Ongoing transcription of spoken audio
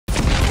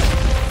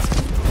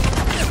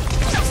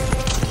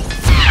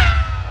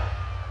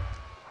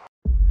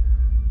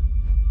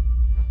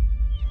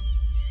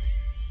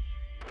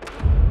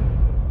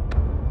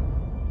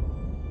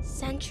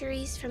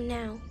centuries from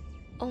now,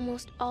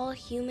 almost all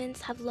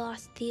humans have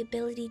lost the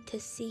ability to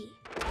see.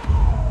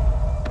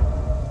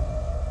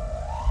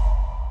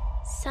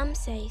 Some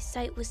say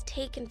sight was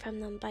taken from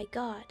them by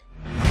God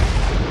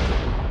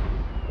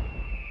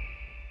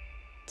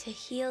to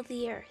heal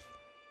the earth.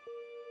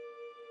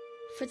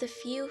 For the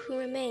few who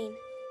remain,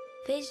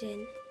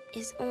 vision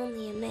is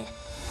only a myth.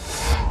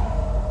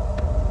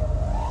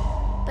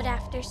 But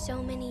after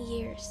so many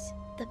years,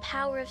 the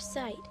power of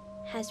sight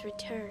has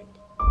returned.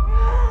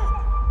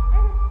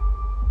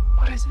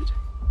 What is it?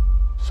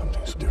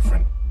 Something's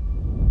different.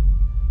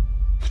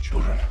 The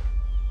children,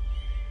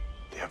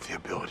 they have the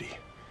ability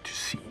to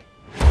see.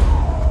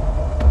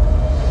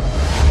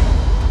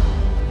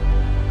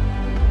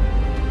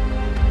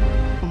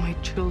 My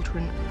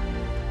children,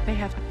 they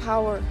have a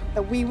Power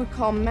that we would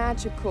call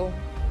magical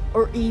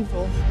or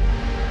evil.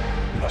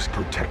 We must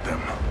protect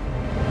them.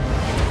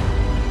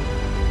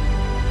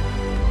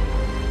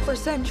 For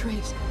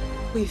centuries,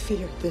 we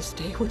feared this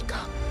day would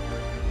come.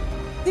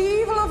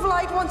 The evil of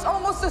light once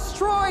almost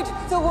destroyed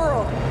the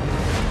world.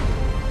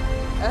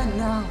 And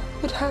now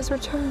it has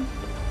returned.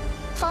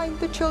 Find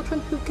the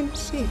children who can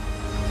see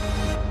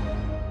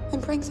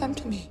and bring them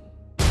to me.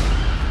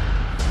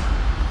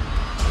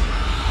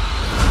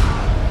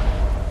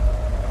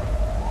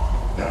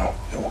 Now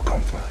they will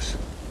come for us.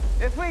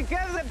 If we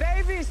kill the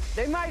babies,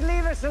 they might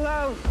leave us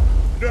alone.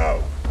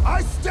 No!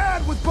 I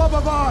stand with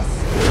Baba Voss!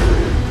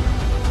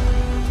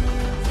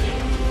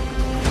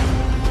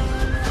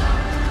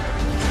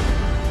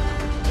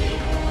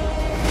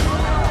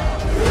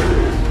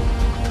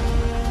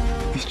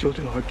 These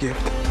children are a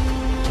gift.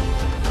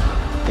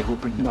 They will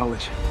bring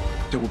knowledge.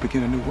 They will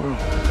begin a new world.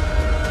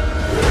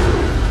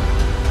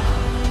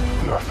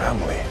 We are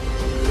family.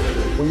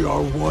 We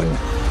are one,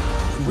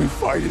 and we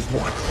fight as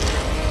one.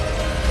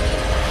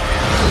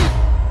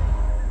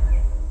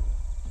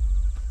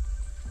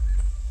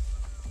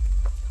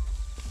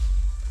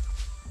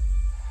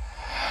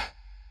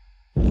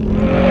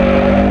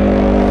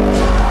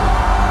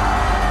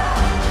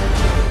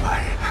 I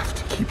have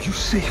to keep you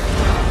safe.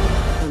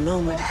 The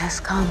moment has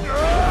come.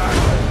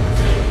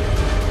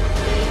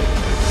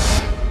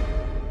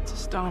 It's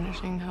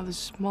astonishing how the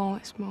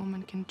smallest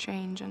moment can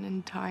change an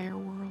entire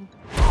world.